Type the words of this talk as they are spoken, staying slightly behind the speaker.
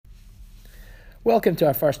Welcome to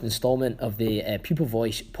our first instalment of the Pupil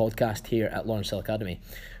Voice podcast here at Lawrence Hill Academy.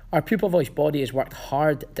 Our Pupil Voice body has worked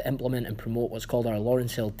hard to implement and promote what's called our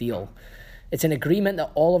Lawrence Hill Deal. It's an agreement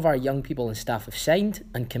that all of our young people and staff have signed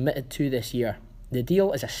and committed to this year. The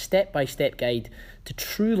deal is a step-by-step guide to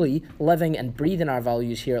truly living and breathing our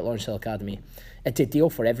values here at Lawrence Hill Academy. It's a deal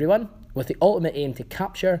for everyone, with the ultimate aim to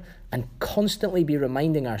capture and constantly be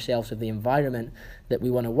reminding ourselves of the environment that we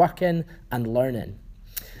want to work in and learn in.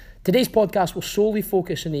 Today's podcast will solely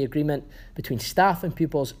focus on the agreement between staff and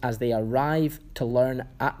pupils as they arrive to learn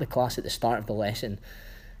at the class at the start of the lesson.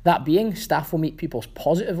 That being, staff will meet pupils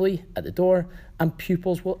positively at the door and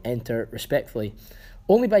pupils will enter respectfully.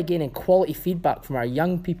 Only by gaining quality feedback from our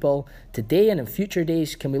young people today and in future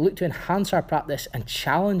days can we look to enhance our practice and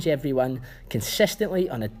challenge everyone consistently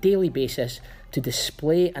on a daily basis to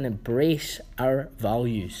display and embrace our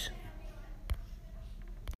values.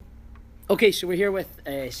 Okay, so we're here with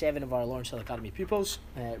 7 of our Lawrence Hill Academy pupils,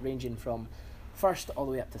 ranging from first all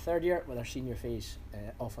the way up to third year, with our senior phase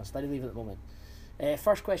off on study leave at the moment.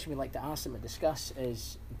 First question we'd like to ask them and discuss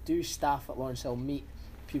is, do staff at Lawrence Hill meet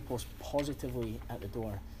pupils positively at the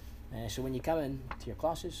door? So when you come in to your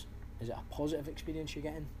classes, is it a positive experience you're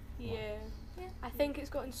getting? Yeah. I think it's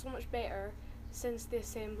gotten so much better since the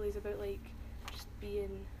assembly's about just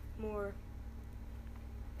being more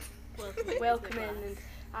welcoming, and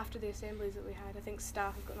after the assemblies that we had, I think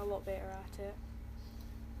staff have gotten a lot better at it.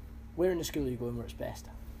 Where in the school are you going where it's best?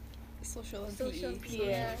 Social and Social PE.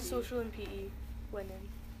 Yeah, social and PE winning.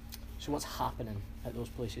 So what's happening at those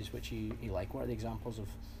places which you like? What are the examples of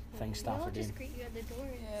things staff They'll are doing? just greet you at the door.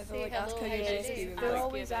 Yeah, Say they'll like ask hello, how you're how's doing. your day? They're Like,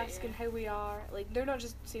 always asking how we are. Like, they're not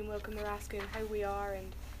just saying welcome, they're asking how we are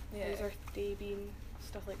and how's our day been,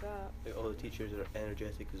 stuff like that. All the teachers are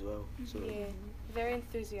energetic as well. So Yeah, very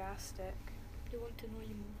enthusiastic. They want to know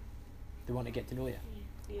you more. They want to get to know you.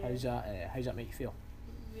 Yeah, How's that make you feel?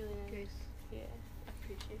 really nice. Good. Yeah.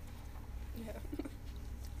 Appreciate. Yeah.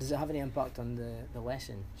 Does it have any impact on the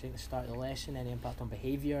lesson? Do you think the start of the lesson, any impact on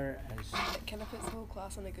behaviour? It kind of puts the whole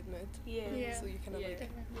class in a good mood. Yeah. Yeah. So you kind of like,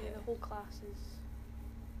 Definitely. Yeah, the whole class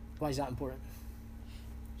Why is that important?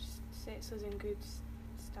 just sets us in good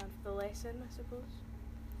stand for the lesson, I suppose.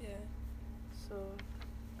 yeah. So,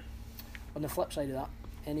 On the flip side of that,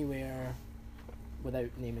 anywhere, without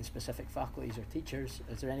naming specific faculties or teachers,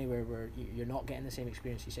 is there anywhere where you're not getting the same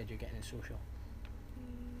experience you said you're getting in social?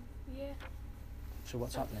 yeah. So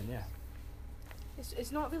what's happening there?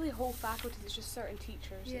 It's not really whole faculties, it's just certain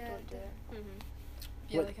teachers Yeah, that don't do it. Mm-hmm.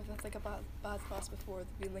 Yeah, What- like if it's like a bad class before,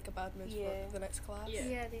 they'd be in like a bad mood Yeah. for the next class.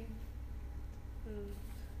 Yeah, they. Mm.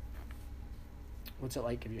 What's it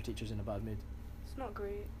like if your teacher's in a bad mood? It's not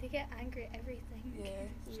great. They get angry at everything. Yeah.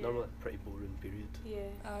 it's Yeah. normally a pretty boring period. Yeah.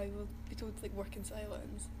 I will be told to like work in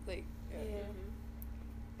silence. Like, Yeah. yeah.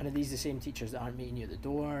 And are these the same teachers that aren't meeting you at the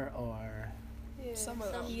door, or Yeah. Some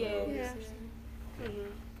of them. Yeah. Yeah.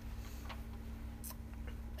 Mhm.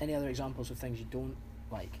 any other examples of things you don't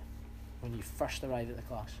like when you first arrive at the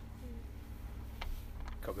class?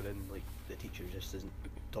 Coming in, like the teacher just doesn't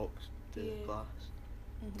talk to Yeah. the class.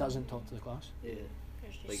 Mhm. Doesn't talk to the class? Yeah.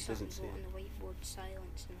 There's just Like, something doesn't say on it. the whiteboard,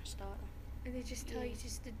 silence and a starter. And they just tell Yeah. you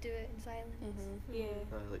just to do it in silence. Mhm. Yeah.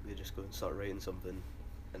 Like they just go and start writing something,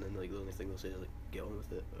 and then like the only thing they'll say is like get on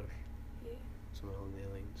with it or Yeah. something along the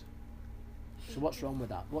lines. So what's wrong with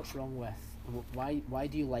that? What's wrong with why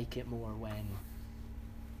do you like it more when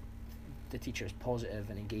the teacher is positive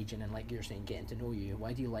and engaging and, like you're saying, getting to know you?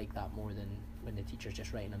 Why do you like that more than when the teacher's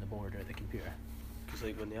just writing on the board or at the computer? Because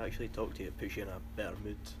like when they actually talk to you, it puts you in a better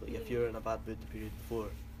mood. Like if Yeah. you're in a bad mood the period before,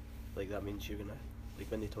 like that means you're gonna, like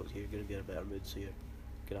when they talk to you, you're gonna be in a better mood, so you're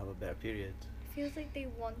gonna have a better period. It feels like they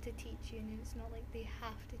want to teach you, and it's not like they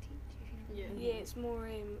have to teach you. If you know what I mean. Yeah, it's more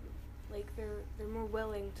like they're more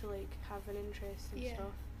willing to like have an interest and Yeah.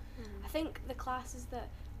 stuff. I think the classes that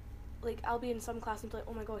like I'll be in some class and be like,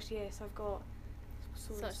 oh my gosh, yes, I've got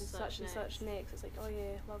so Such and and such next. It's like, oh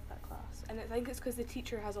yeah, love that class. And I think it's because the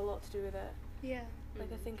teacher has a lot to do with it. Yeah.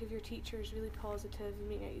 Like I think if your teacher is really positive and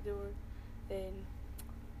meeting at your door, then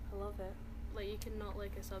I love it. Like you can not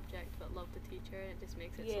like a subject but love the teacher, and it just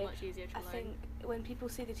makes it so Yeah, much easier to I learn. think when people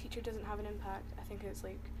say the teacher doesn't have an impact, I think it's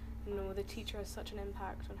like, no, the teacher has such an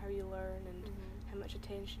impact on how you learn and how much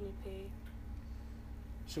attention you pay.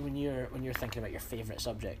 So when you're thinking about your favourite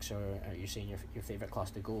subjects, or you're saying your favourite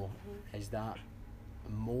class to go, is that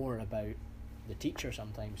more about the teacher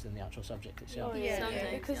sometimes than the actual subject itself? Oh, yeah. Sometimes,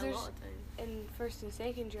 Because a there's lot of times. in first and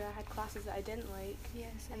second year I had classes that I didn't like,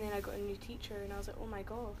 Yes. and then I got a new teacher and I was like, oh my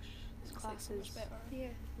gosh, this It's like class so is much better. Yeah.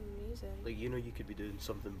 amazing. Like you know you could be doing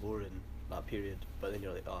something boring that period, but then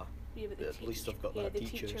you're like, Yeah, but at least I've got yeah, that the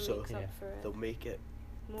teacher, teacher so makes Yeah. up for it. they'll make it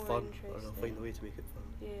more fun, interest. or they'll find a way to make it fun.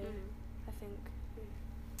 Yeah, Mhm. I think.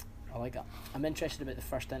 I like that. I'm interested about the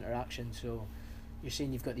first interaction. So you're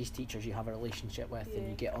saying you've got these teachers you have a relationship with and Yeah.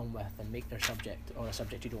 you get on with and make their subject or a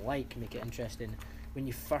subject you don't like, make it interesting. When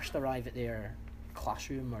you first arrive at their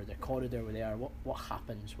classroom or their corridor where they are, what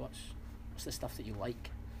happens? What's the stuff that you like?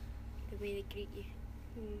 The way they greet you.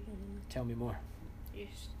 Tell me more. You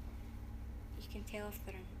can tell if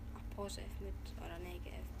they're in a positive mood or a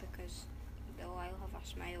negative because they'll either have a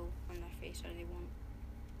smile on their face or they won't.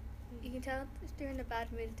 You can tell if they're in a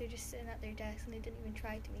bad mood if they're just sitting at their desk and they didn't even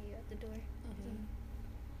try to meet you at the door.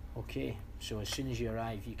 Okay, so as soon as you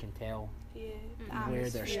arrive, you can tell Yeah, the where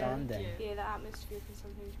they're atmosphere. standing. Yeah. Yeah, the atmosphere can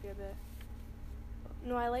sometimes be a bit.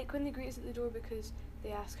 No, I like when they greet us at the door because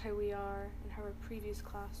they ask how we are and how our previous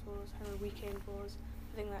class was, how our weekend was.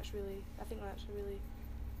 I think that's really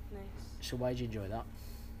nice. So why do you enjoy that?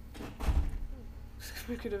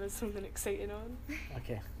 We could have had something exciting on.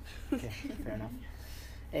 Okay, fair enough.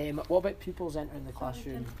 What about pupils entering the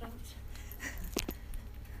classroom?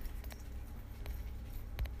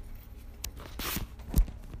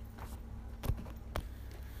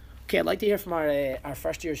 Okay, I'd like to hear from our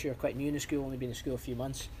first years who are quite new in the school, only been in the school a few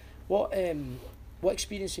months. What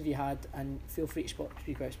experience have you had, and feel free to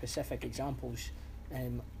speak about specific examples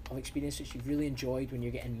of experiences you've really enjoyed when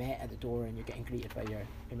you're getting met at the door and you're getting greeted by your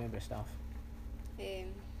member of staff? What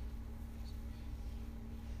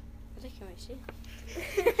did I might say?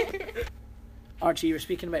 Archie, you were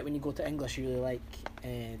speaking about when you go to English, you really like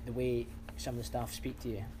the way some of the staff speak to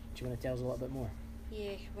you. Do you want to tell us a little bit more?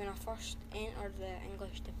 Yeah, when I first entered the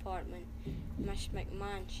English department, Miss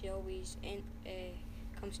McMahon, she always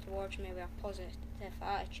comes towards me with a positive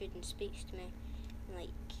attitude and speaks to me. And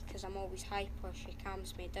because I'm always hyper, she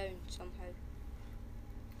calms me down somehow.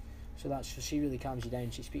 So she really calms you down.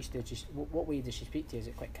 She speaks to you. Just what way does she speak to you? Is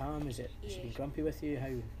it quite calm? Is she Yeah. being grumpy with you? How?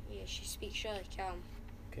 Yeah, she speaks really calm.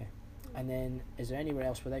 Okay. And then, is there anywhere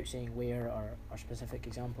else, without saying where or specific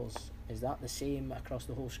examples, is that the same across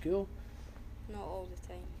the whole school? Not all the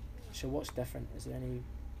time. So what's different? Is there any,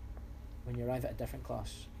 when you arrive at a different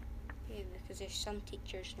class? Yeah, because there's some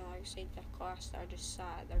teachers now outside their class that are just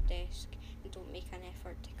sat at their desk and don't make an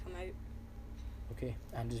effort to come out. Okay.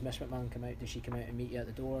 And does Miss McMahon come out? Does she come out and meet you at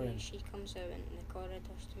the door? Yeah, And she comes out in the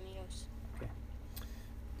corridors to meet us.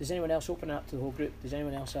 does anyone else open it up to the whole group? Does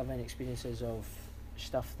anyone else have any experiences of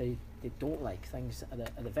stuff they don't like, things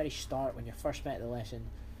at the very start when you first met the lesson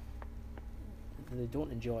that they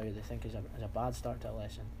don't enjoy or they think is a bad start to a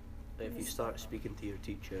lesson? Like if you start speaking to your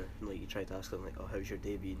teacher and you try to ask them oh how's your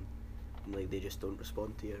day been, and they just don't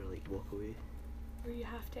respond to you or walk away. Or you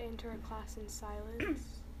have to enter a class in silence.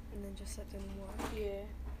 And then just sit down and work. Yeah.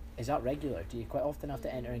 Is that regular? Do you quite often have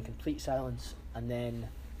to enter in complete silence and then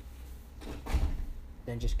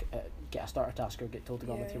just get a starter task or get told to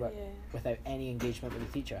go on with your work Yeah. without any engagement with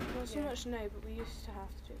the teacher? Not so Yeah. much now, but we used to have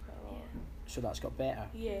to do it quite a lot. So that's got better.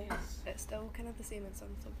 Yes. It's still kind of the same in some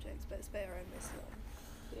subjects, but it's better in this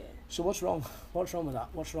one. Yeah. So what's wrong? What's wrong with that?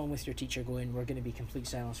 What's wrong with your teacher going, we're going to be complete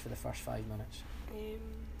silence for the first 5 minutes? It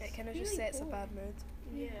kind of Really just sets a boring. bad mood.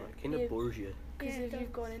 Yeah. It kind of Yeah. bores you. Because Yeah, if it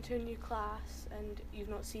you've does. gone into a new class and you've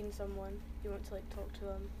not seen someone, you want to talk to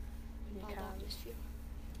them, and you Bad can't. atmosphere.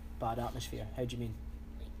 Bad atmosphere. How do you mean?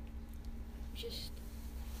 Just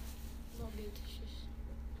not good. It's just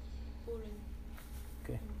boring.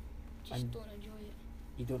 Okay. Just And- don't enjoy it.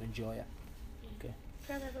 You don't enjoy it.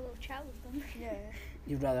 I'd rather have a little chat with them. Yeah.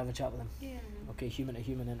 You'd rather have a chat with them. Yeah. Okay, human to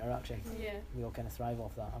human interaction. Yeah. We all kind of thrive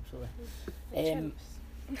off that, absolutely. Like Um,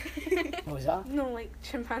 chimps. What was that? No, like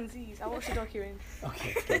chimpanzees. I watched a documentary.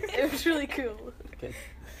 Okay, good. It was really cool. Good.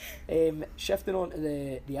 Shifting on to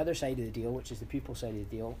the other side of the deal, which is the pupil side of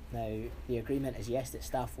the deal. Now, the agreement is yes, that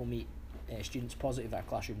staff will meet students positive at our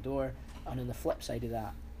classroom door, and on the flip side of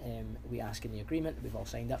that, we ask in the agreement that we've all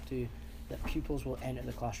signed up to that pupils will enter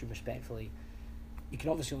the classroom respectfully. You can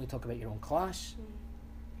obviously only talk about your own class.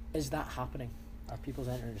 Is that happening? Are pupils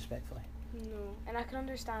entering respectfully? No, and I can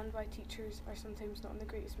understand why teachers are sometimes not in the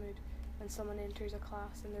greatest mood when someone enters a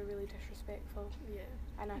class and they're really disrespectful. Yeah.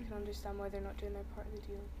 And I can understand why they're not doing their part of the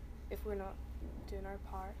deal if we're not doing our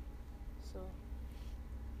part. So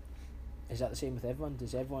Is that the same with everyone?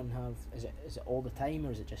 Does everyone have? Is it all the time,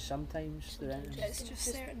 or is it just sometimes they're entering? It's just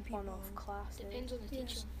certain people. one-off classes. Depends on the Yeah.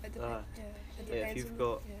 teacher. It Ah. it If depends you've on-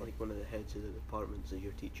 got yeah. one of the heads of the departments as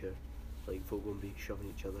your teacher, folk won't be shoving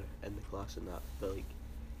each other in the class and that. But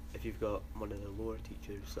if you've got one of the lower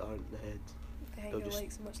teachers that aren't the head, I think they'll they're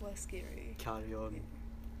just so much less scary. carry on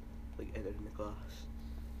Yeah. entering the class.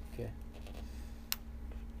 Okay.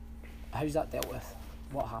 How's that dealt with?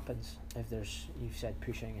 What happens if there's, you've said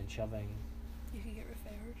pushing and shoving? You can get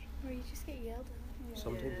referred. Or you just get yelled at.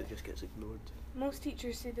 Sometimes Yeah. it just gets ignored. Most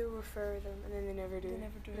teachers say they'll refer them and then they never do. They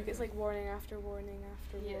never do. Like it's like warning after warning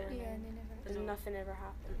after Yeah. warning. Yeah, and they never. And No. nothing ever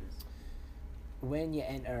happens. When you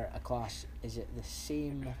enter a class, is it the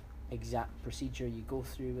same exact procedure you go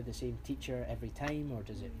through with the same teacher every time, or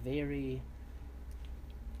does it vary?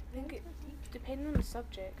 I think it depending on the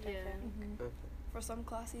subject. I Yeah. think. Uh, For some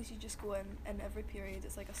classes, you just go in, and every period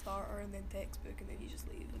it's like a starter and then textbook, and then you just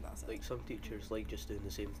leave, and that's it. Like some teachers like just doing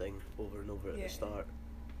the same thing over and over at Yeah. the start,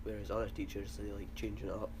 whereas other teachers they like changing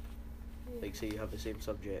it up. Yeah. Like say you have the same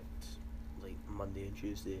subject, like Monday and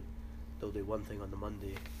Tuesday, they'll do one thing on the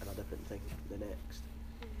Monday and a different thing the next.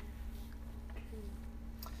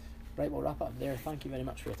 Right, we'll wrap up there. Thank you very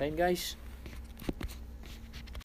much for your time, guys.